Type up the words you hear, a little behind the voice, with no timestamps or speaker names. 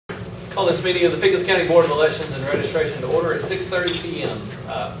Call this meeting of the Pickens County Board of Elections and Registration to order at 6:30 p.m.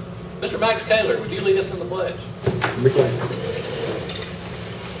 Mr. Max Kaler, would you lead us in the pledge?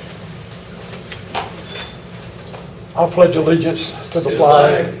 I pledge allegiance to the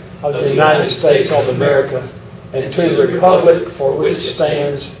flag of the United States of America and to the republic for which it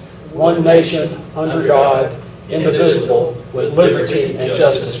stands, one nation, under God, indivisible, with liberty and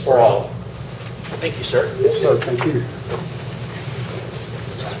justice for all. Thank you, sir. Yes, sir. Thank you.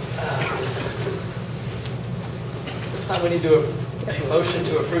 This time we need to a motion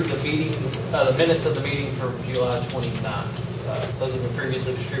to approve the minutes of the meeting for July 29th. Those have been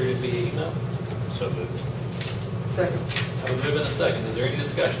previously distributed via email. So moved. Second. I will move in a second. Is there any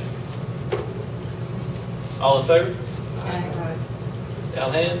discussion? All in favor? Aye.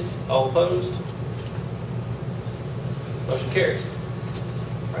 Down hands? All opposed? Motion carries.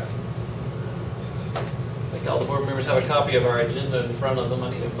 Right. I think all the board members have a copy of our agenda in front of them. I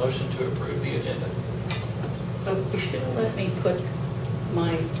need a motion to approve the agenda. So You should have let me put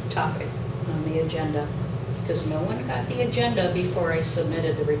my topic on the agenda, because no one got the agenda before I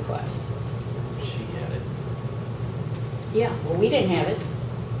submitted the request. She had it. Yeah, well, we didn't have it.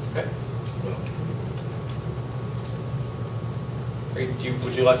 Okay.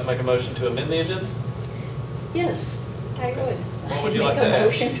 Would you like to make a motion to amend the agenda? Yes, I would. What would you I'd like make to a add?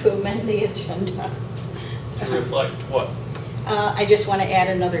 motion to amend the agenda. To reflect what? I just want to add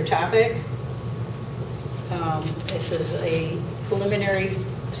another topic. This is a preliminary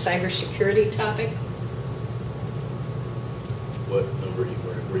cybersecurity topic. What number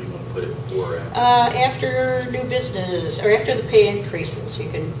where you want to put it for after? After new business, or after the pay increases, you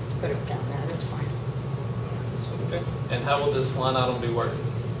can put it down there, that's fine. Okay. And how will this line item be worded?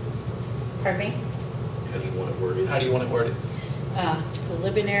 Pardon me? How do you want it worded? How do you want it worded?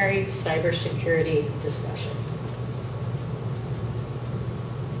 Preliminary cybersecurity discussion.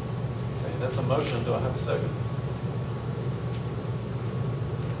 Okay, that's a motion. Do I have a second?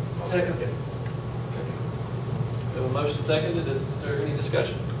 Second. Okay. We have a motion seconded. Is there any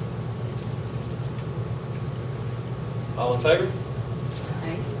discussion? All in favor?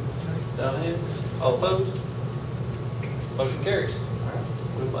 Aye. Down hands? All opposed? Motion carries. All right.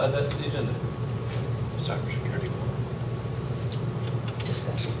 We will add that to the agenda. Cybersecurity.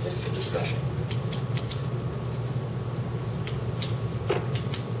 Discussion, just a discussion.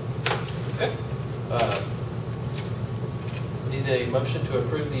 Okay. Need a motion to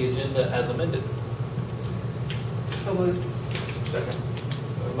approve the agenda as amended. So moved. Second.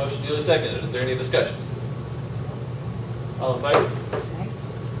 A motion duly seconded. Is there any discussion? All in favor? Aye.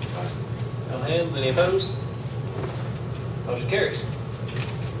 Down hands? Any opposed? Motion carries.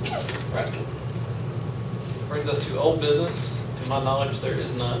 Right. Brings us to old business. To my knowledge, there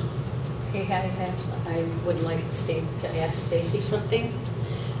is none. Hey, I would like to ask Stacy something.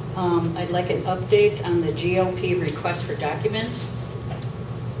 I'd like an update on the GOP request for documents.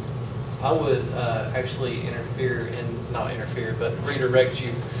 I would actually but redirect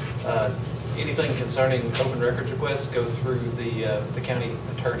you. Anything concerning open records requests go through the county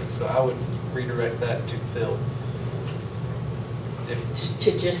attorney. So I would redirect that to Phil.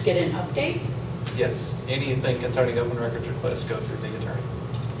 To just get an update? Yes, anything concerning open records requests go through the attorney.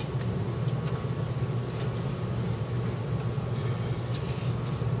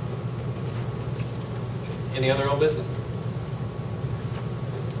 Any other old business?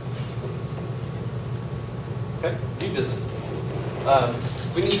 Okay, new business.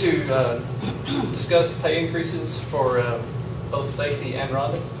 We need to discuss pay increases for both Stacy and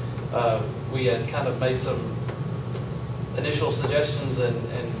Rhonda. We had kind of made some initial suggestions and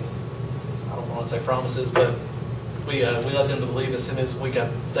I don't want to say promises, but we led them to believe as soon as they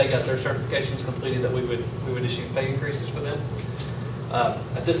got their certifications completed that we would issue pay increases for them.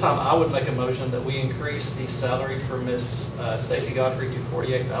 At this time, I would make a motion that we increase the salary for Miss Stacy Godfrey to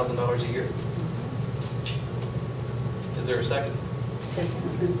 $48,000 a year. Is there a second?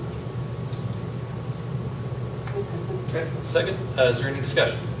 Second. Okay, second. Is there any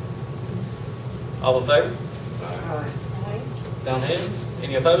discussion? All in favor? Aye. Aye. Down hands?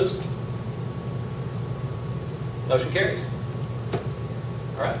 Any opposed? Motion carries.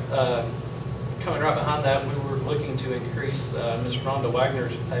 All right. Coming right behind that, we were looking to increase Ms. Rhonda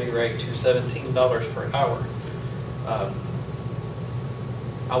Wagner's pay rate to $17 per hour.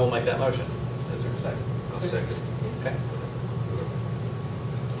 I will make that motion. Is there a second? I'll second. Okay.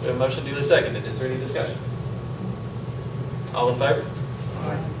 We have a motion duly seconded. Is there any discussion? All in favor?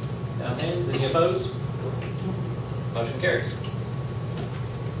 Aye. Down hands? Any opposed? Motion carries.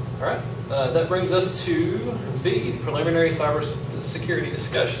 All right. That brings us to V, preliminary cybersecurity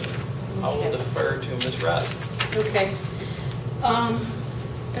discussion. I will defer to Ms. Wright. Okay.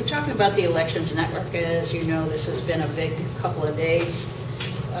 I'm talking about the Elections Network. As you know, this has been a big couple of days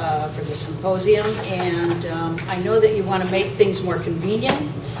for the symposium, and I know that you want to make things more convenient,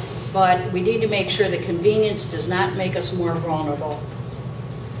 but we need to make sure that convenience does not make us more vulnerable.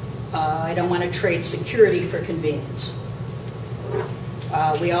 I don't want to trade security for convenience.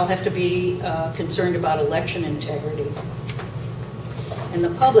 We all have to be concerned about election integrity. And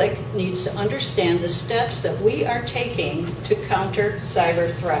the public needs to understand the steps that we are taking to counter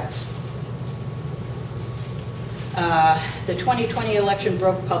cyber threats. The 2020 election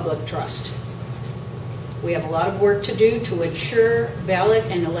broke public trust. We have a lot of work to do to ensure ballot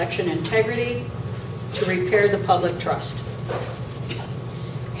and election integrity, to repair the public trust.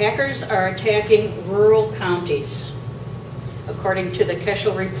 Hackers are attacking rural counties. According to the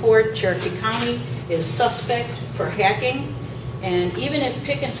Keschel report, Cherokee County is suspect for hacking. And even if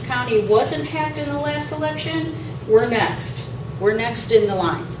Pickens County wasn't hacked in the last election, we're next. We're next in the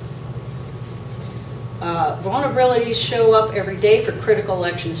line. Vulnerabilities show up every day for critical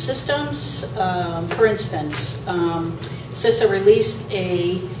election systems. For instance, CISA released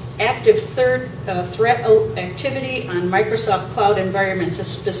a active threat activity on Microsoft Cloud environments,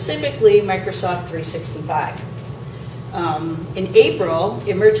 specifically Microsoft 365. In April,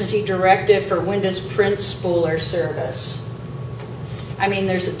 emergency directive for Windows print spooler service. I mean,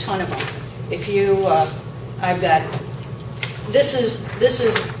 there's a ton of them. If you, I've got, this is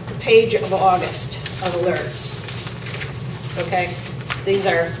the page of August of alerts. Okay, these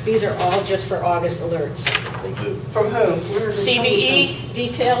are all just for August alerts. From who? From whom? Where are they coming CVE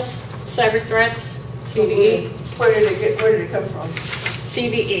details, cyber threats. CVE. Where did it come from?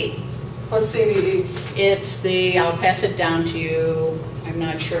 CVE. What's CVE? It's the. I'll pass it down to you. I'm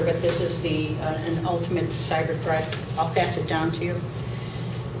not sure, but this is the an ultimate cyber threat. I'll pass it down to you.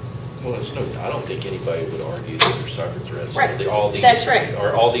 Well, I don't think anybody would argue that there's cyber threats. Right. All these, That's right.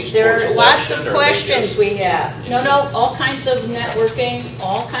 Are all these There towards are lots of election, or are they questions just- we have. No, all kinds of networking,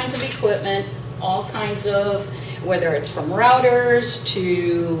 all kinds of equipment, all kinds of, whether it's from routers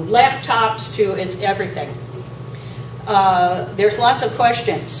to laptops to, it's everything. There's lots of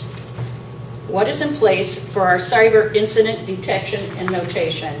questions. What is in place for our cyber incident detection and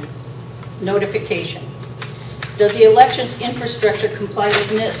notification? Does the elections infrastructure comply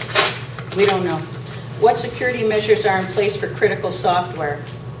with NIST? We don't know. What security measures are in place for critical software?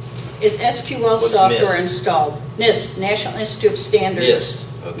 Is SQL What's software NIST? installed? NIST, National Institute of Standards. NIST.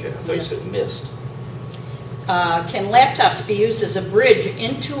 Okay, I thought you NIST. said missed. Can laptops be used as a bridge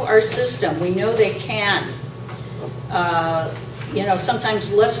into our system? We know they can. You know,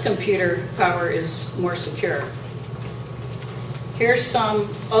 sometimes less computer power is more secure. Here's some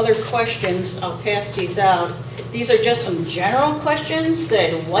other questions. I'll pass these out. These are just some general questions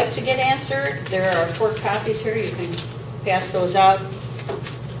that I'd like to get answered. There are 4 copies here. You can pass those out.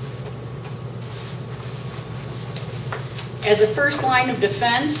 As a first line of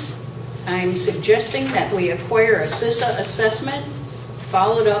defense, I'm suggesting that we acquire a CISA assessment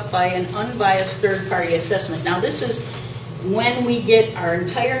followed up by an unbiased third-party assessment. Now, this is when we get our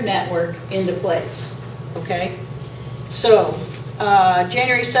entire network into place, okay? So,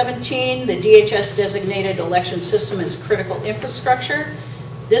 January 17, the DHS designated election system as critical infrastructure.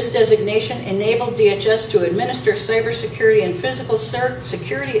 This designation enabled DHS to administer cybersecurity and physical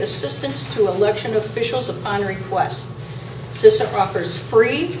security assistance to election officials upon request. CISA offers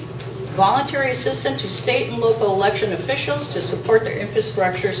free, voluntary assistance to state and local election officials to support their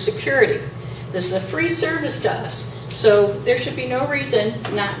infrastructure security. This is a free service to us, so there should be no reason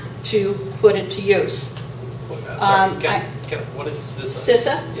not to put it to use. What is CISA?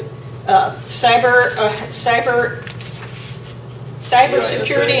 CISA? Yep. Cyber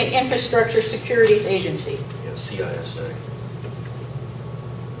Security CISA. and Infrastructure Securities Agency. Yeah, CISA.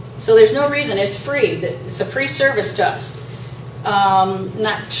 So there's no reason, it's free. It's a free service to us.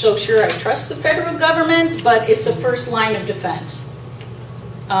 Not so sure I trust the federal government, but it's a first line of defense.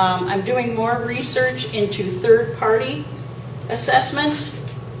 I'm doing more research into third-party assessments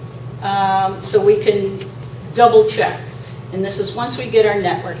so we can double check. And this is once we get our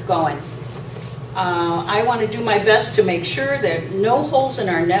network going. I want to do my best to make sure that no holes in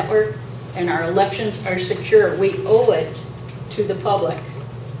our network and our elections are secure. We owe it to the public.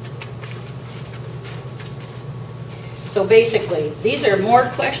 So basically, these are more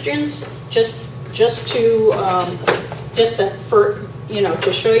questions just to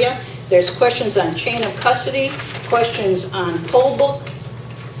show you. There's questions on chain of custody, questions on poll book,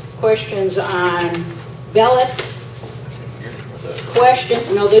 questions on ballot, questions.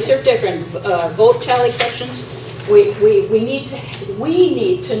 No, these are different. Vote tally questions. We need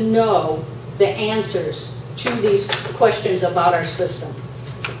to know the answers to these questions about our system.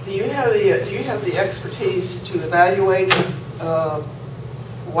 Do you have the expertise to evaluate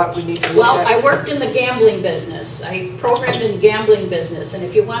what we need to look Well, at? I worked in the gambling business. I programmed in gambling business, and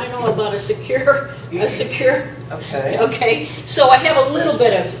if you want to know about a secure, Okay. okay, so I have a little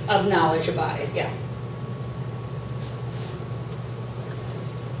bit of knowledge about it, yeah.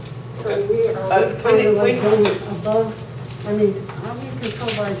 So we are kind of like going above, I mean, are we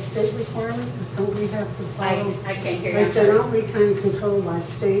controlled by state requirements, or don't we have to follow? I can't hear you. I I'm said, sorry. aren't we kind of controlled by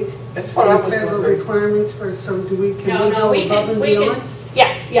state? That's what I and was federal wondering. requirements for, so do we, No, can we no, go we above can, and we beyond? can,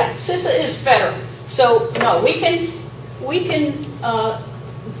 yeah, CISA is federal. So, no, we can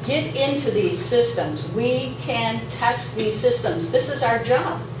get into these systems. We can test these systems. This is our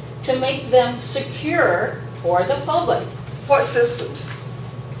job, to make them secure for the public. What systems?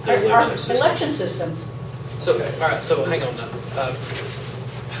 The Our election system. election systems. So, all right, so hang on now.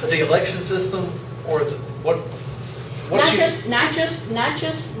 The election system or what Not you... just,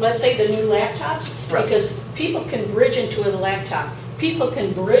 let's say the new laptops, Right. because people can bridge into a laptop. People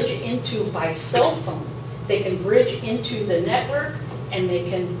can bridge into by cell phone. They can bridge into the network, and they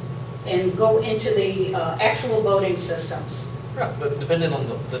can go into the actual voting systems. Right, but depending on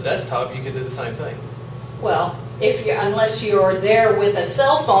the desktop, you could do the same thing. Well, unless you're there with a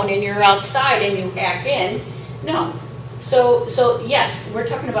cell phone and you're outside and you hack in, no. So yes, we're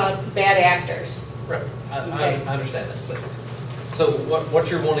talking about bad actors. Right, Okay. I understand that. But, so what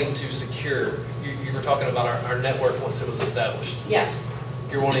you're wanting to secure, you were talking about our network once it was established. Yes.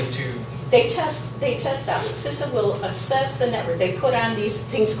 You're wanting to, They test out. CISA will assess the network. They put on these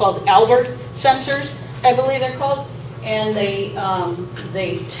things called Albert sensors, I believe they're called, and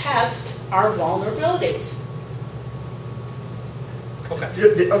they test our vulnerabilities. okay.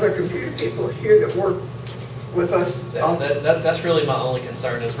 The other computer people here that work with us on That's really my only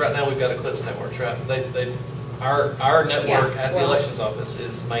concern is right now we've got Eclipse networks, right? Our network Yeah, at the well- elections office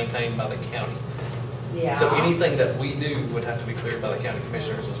is maintained by the county. Yeah. So anything that we do would have to be cleared by the county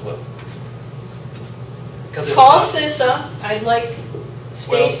commissioners as well. 'Cause it's Call not- CISA. I'd like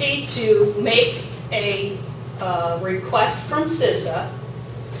Stacy to make a request from CISA,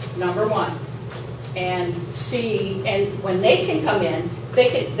 number one, and see, and when they can come in,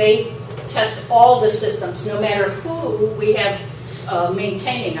 they test all the systems, no matter who we have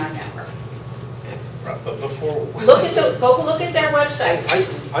maintaining our network. Right, but before. Go look at their website.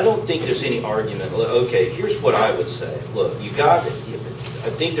 I don't think there's any argument. Okay, here's what I would say. Look, you got it. I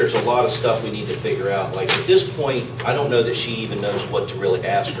think there's a lot of stuff we need to figure out. Like at this point, I don't know that she even knows what to really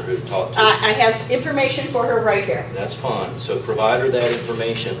ask her, who to talk to. I have information for her right here. That's fine. So provide her that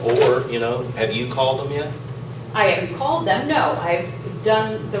information. Or, have you called them yet? I haven't called them, no. I've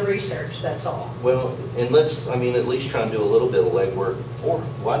done the research, that's all. Well, and let's, at least try and do a little bit of legwork for her.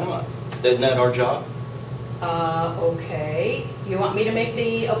 Why not? Isn't that our job? Okay. You want me to make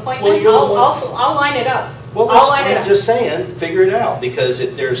the Well, appointment? you're the one- I'll line it up. Well, I'll line it I'm up. just saying, figure it out, because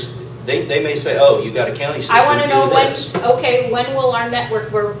if they may say, oh, you got a county system, I want to know do this. when will our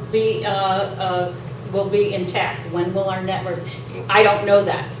network be intact? When will our network, I don't know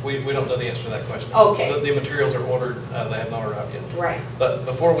that. We don't know the answer to that question. Okay. The materials are ordered, they have not arrived yet. Right. But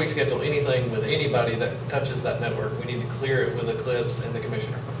before we schedule anything with anybody that touches that network, we need to clear it with Eclipse and the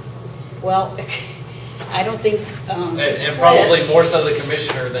commissioner. Well, I don't think. And probably Eclipse- more so the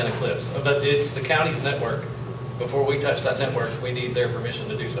commissioner than Eclipse. But it's the county's network. Before we touch that network, we need their permission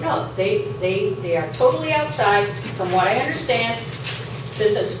to do so. No, they are totally outside, from what I understand.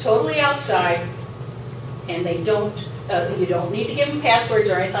 CISA's totally outside, and they don't, you don't need to give them passwords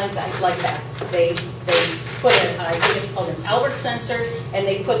or anything like that. They put I think it's called an Albert sensor, and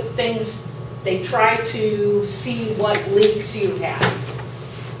they put things, they try to see what leaks you have.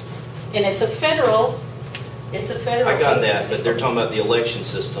 And it's a federal I got that, agency. but they're talking about the election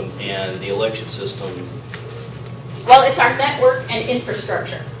system, and the election system, Well, it's our network and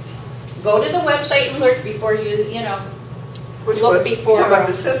infrastructure. Go to the website and look before you which look one? before- Talking about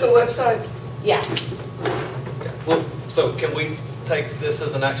the CISA website? yeah. Well, so can we take this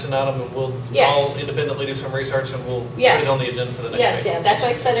as an action item and we'll Yes. all independently do some research and we'll Yes. put it on the agenda for the next Yeah, meeting? yeah, that's why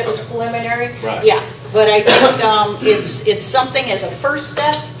I said it was Okay. preliminary. Right. Yeah, but I think it's something as a first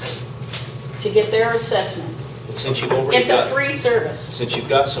step to get their assessment. since you've already It's a got, free service. since you've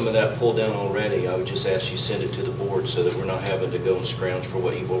got some of that pulled down already, I would just ask you send it to the board so that we're not having to go and scrounge for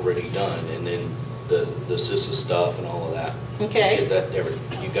what you've already done, and then the CISA stuff and all of that. Okay. Get that,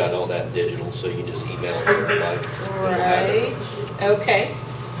 you got all that digital, so you just email it to everybody. and we'll have it. Right, okay,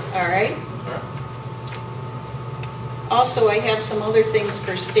 all right. Also, I have some other things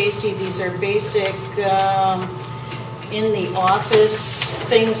for Stacy. These are basic in the office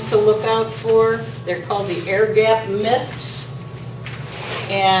things to look out for. They're called the air gap myths.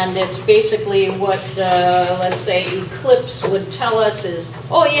 And it's basically what, let's say, Eclipse would tell us is,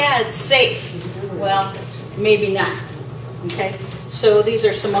 oh yeah, it's safe. Well, maybe not, okay? So these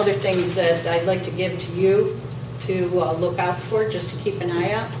are some other things that I'd like to give to you to look out for, just to keep an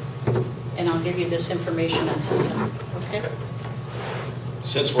eye out. And I'll give you this information on CISA, okay?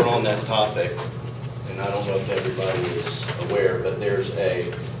 Since we're on that topic, and I don't know if everybody is aware, but there's a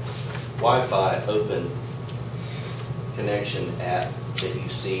Wi-Fi open connection that you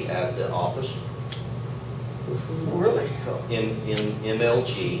see at the office. Really? In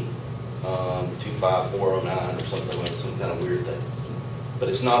MLG 25409 or something like some kind of weird thing. But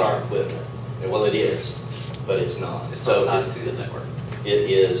it's not our equipment. Well, it is, but it's not. It's not tied to the network. It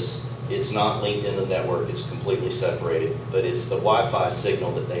is. It's not linked in the network. It's completely separated. But it's the Wi-Fi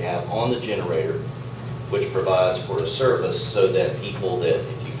signal that they have on the generator, which provides for a service so that people that,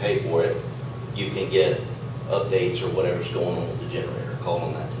 if you pay for it, you can get updates or whatever's going on with the generator. Call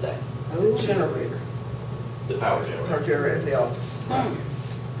on that today. Generator. The power Or generator. generator at the office.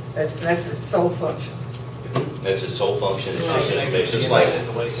 That's its sole function. That's its sole function. It's just, Connected it's to just the like, internet,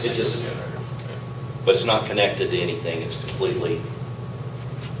 it's a way to it connect just, to the generator. but it's not connected to anything. It's completely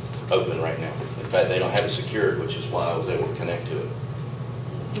open right now. In fact, they don't have it secured, which is why I was able to connect to it.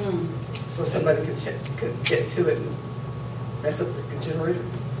 So somebody could get to it and mess up the generator.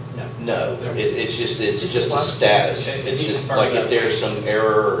 No, it's just a Just status. It It's needs just to like firm if there's some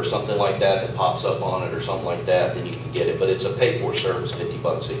error or something like that that pops up on it or something like that, then you can get it. But it's a paid-for service,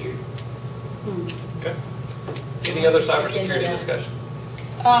 $50 a year. Okay. Any other Check into cybersecurity that. discussion?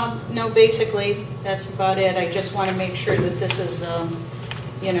 No, basically, that's about it. I just want to make sure that this is,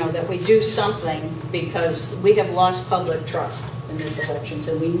 you know, that we do something, because we have lost public trust in this elections,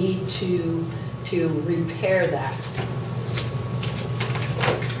 and we need to repair that.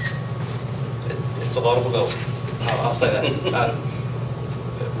 It's a laudable goal. I'll say that.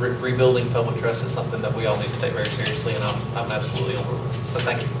 Rebuilding public trust is something that we all need to take very seriously, and I'm absolutely on board. So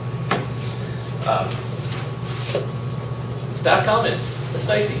thank you. Staff comments. Ms.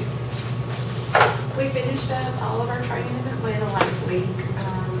 Stacy. We finished up all of our training in Atlanta last week.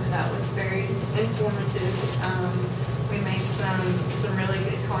 That was very informative. We made some really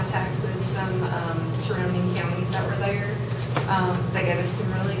good contacts with some surrounding counties that were there. They gave us some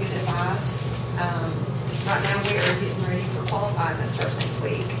really good advice. Right now we are getting ready for qualifying that starts next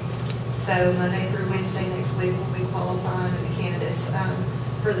week. So Monday through Wednesday next week we'll be qualifying, and the candidates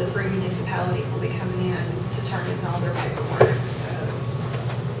for the 3 municipalities will be coming in to turn in all their paperwork. So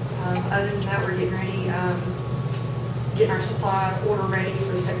other than that, we're getting ready, getting our supply order ready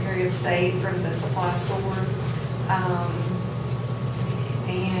for the Secretary of State from the supply store.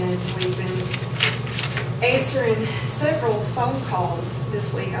 And we've been answering several phone calls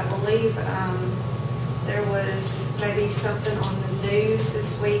this week. I believe there was maybe something on the news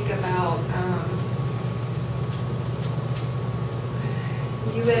this week about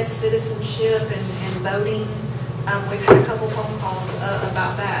U.S. citizenship and voting. We've had a couple phone calls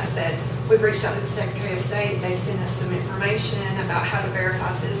about that we've reached out to the Secretary of State. They've sent us some information about how to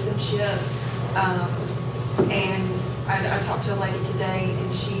verify citizenship. And I talked to a lady today,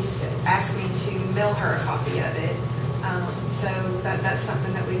 and she's asked me to mail her a copy of it. So that's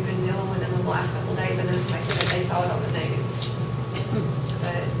something that we've been dealing with in the last couple of days. I know somebody said that they saw it on the news.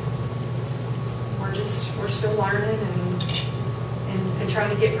 But we're still learning and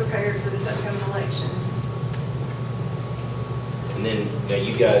trying to get prepared for this upcoming election. And then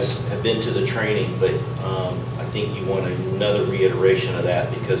you guys have been to the training, but I think you want another reiteration of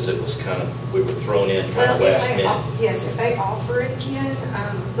that because it was kind of, we were thrown in kind of last minute. Yes, if they offer it again,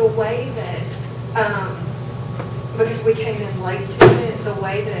 the way that, because we came in late to it, the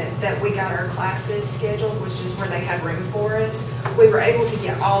way that we got our classes scheduled was just where they had room for us. We were able to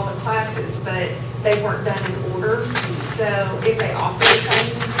get all the classes, but they weren't done in order. So if they offer the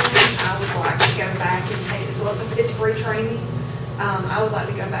training again, I would like to go back and take it, as well as it's free training. I would like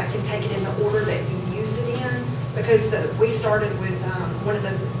to go back and take it in the order that you use it in, because we started with one of the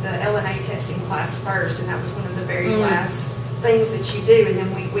LNA testing class first, and that was one of the very last things that you do, and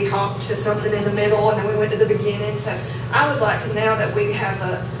then we hopped to something in the middle, and then we went to the beginning. So I would like to, now that we have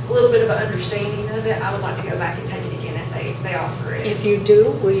a little bit of an understanding of it, I would like to go back and take it again if they offer it. If you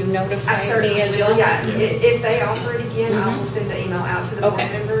do, will you notify I certainly me as will, well? yeah. If they offer it again, I will send the email out to the board Okay.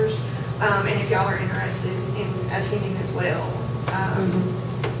 members, and if y'all are interested in attending as well.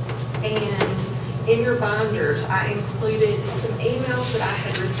 And in your binders, I included some emails that I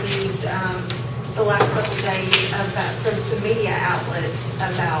had received the last couple of days from some media outlets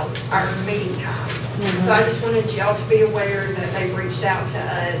about our meeting times. So I just wanted y'all to be aware that they've reached out to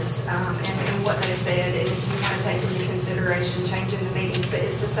us and what they said, and if you kind of take into consideration consideration changing the meetings, but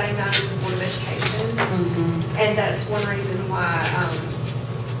it's the same night as the Board of Education. Mhm. And that's one reason why,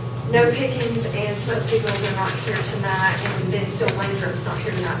 no Pickens and Smoke Signals are not here tonight, and then Phil Landrup's not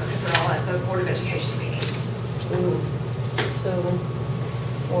here tonight because they're all at the Board of Education meeting. Ooh. So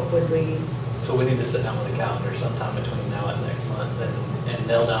what would we, So we need to sit down with a calendar sometime between now and next month and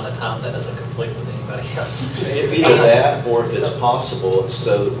nail down a time that doesn't conflict with anybody else. Either that, or if it's possible,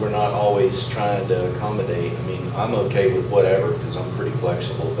 so we're not always trying to accommodate. I mean, I'm okay with whatever, because I'm pretty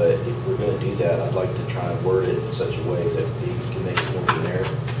flexible, but if we're gonna do that, I'd like to try and word it in such a way that we can make it more generic,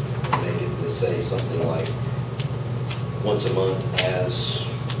 and make it to say something like, once a month as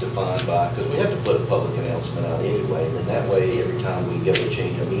defined by, because we have to put a public announcement out anyway, and that way, every time we go to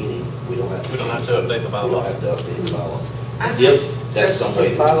change a meeting, we don't have to. We don't have to update the bylaws. We don't have to update the bylaws. I If that's some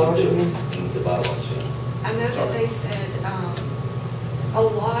way Bylaws, to you do mean? it, the bylaws, yeah. I know that they said, a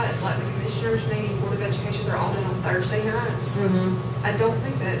lot, like the commissioners meeting, Board of Education, they're all done on Thursday nights. I don't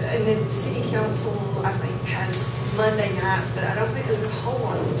think that, and then city council, I think, has Monday nights, but I don't think there's a whole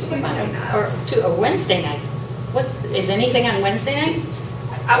lot of Tuesday or nights. to a Wednesday night? What, is anything on Wednesday night?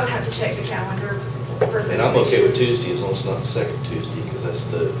 I would have to check the calendar for the. And I'm okay with Tuesday, as long as it's not the second Tuesday, because that's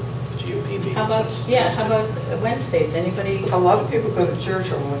the GOP meeting. How about, yeah, how about Wednesdays? Anybody A lot of people go to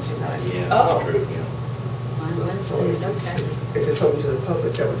church on Wednesday nights. Yeah, Oh. that's true, yeah. on So Wednesdays? if it's, Okay. if it's open to the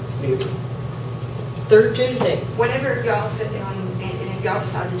public, that would be, Third Tuesday. Whenever y'all sit down and if y'all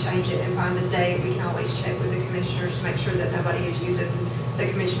decide to change it and find a date, we can always check with the commissioners to make sure that nobody is using the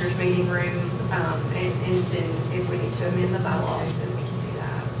commissioners' meeting room. And then if we need to amend the bylaws, then we can do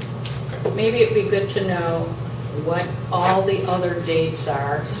that. Maybe it'd be good to know what all the other dates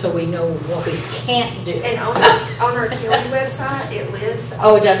are, so we know what we can't do. And on our county website, it lists.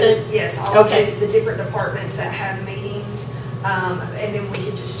 Oh, does it? Yes, all of Okay. the different departments that have meetings. And then we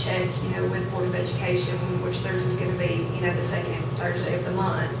can just check, with Board of Education, which theirs is gonna be, the second Thursday of the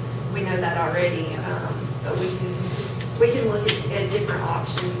month. We know that already, but we can look at different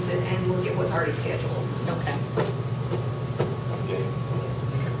options and look at what's already scheduled. Okay. Okay.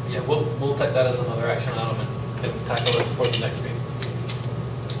 Yeah, we'll take that as another action item and tackle it before the next meeting.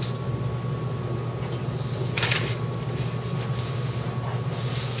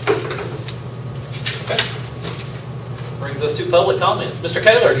 Okay. Brings us to public comments. Mr.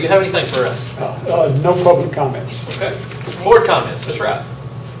 Kaler, do you have anything for us? No public comments. Okay. Board comments, Ms. Wright.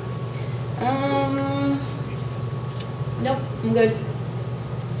 Nope, I'm good.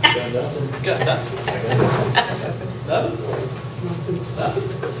 Got nothing? Nothing? Nothing?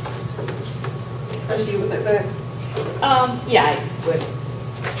 Trustee, you would look back? Yeah, I would.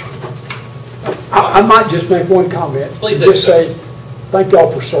 I might just make one comment. Please do. Just say, thank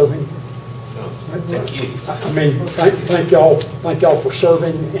y'all for serving. Thank you. I mean, thank y'all for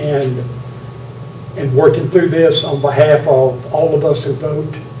serving and working through this on behalf of all of us who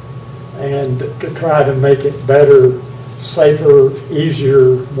vote, and to try to make it better, safer,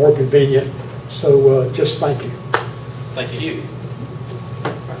 easier, more convenient. So just thank you. Thank you.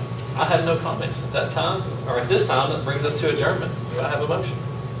 I have no comments at that time, or at this time. That brings us to adjournment. Do I have a motion?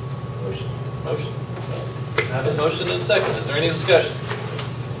 Motion. I have a motion and a second. Is there any discussion?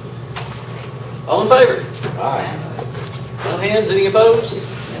 All in favor? Aye. No hands, any opposed?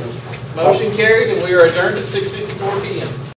 Motion carried, and we are adjourned at 6:54 PM.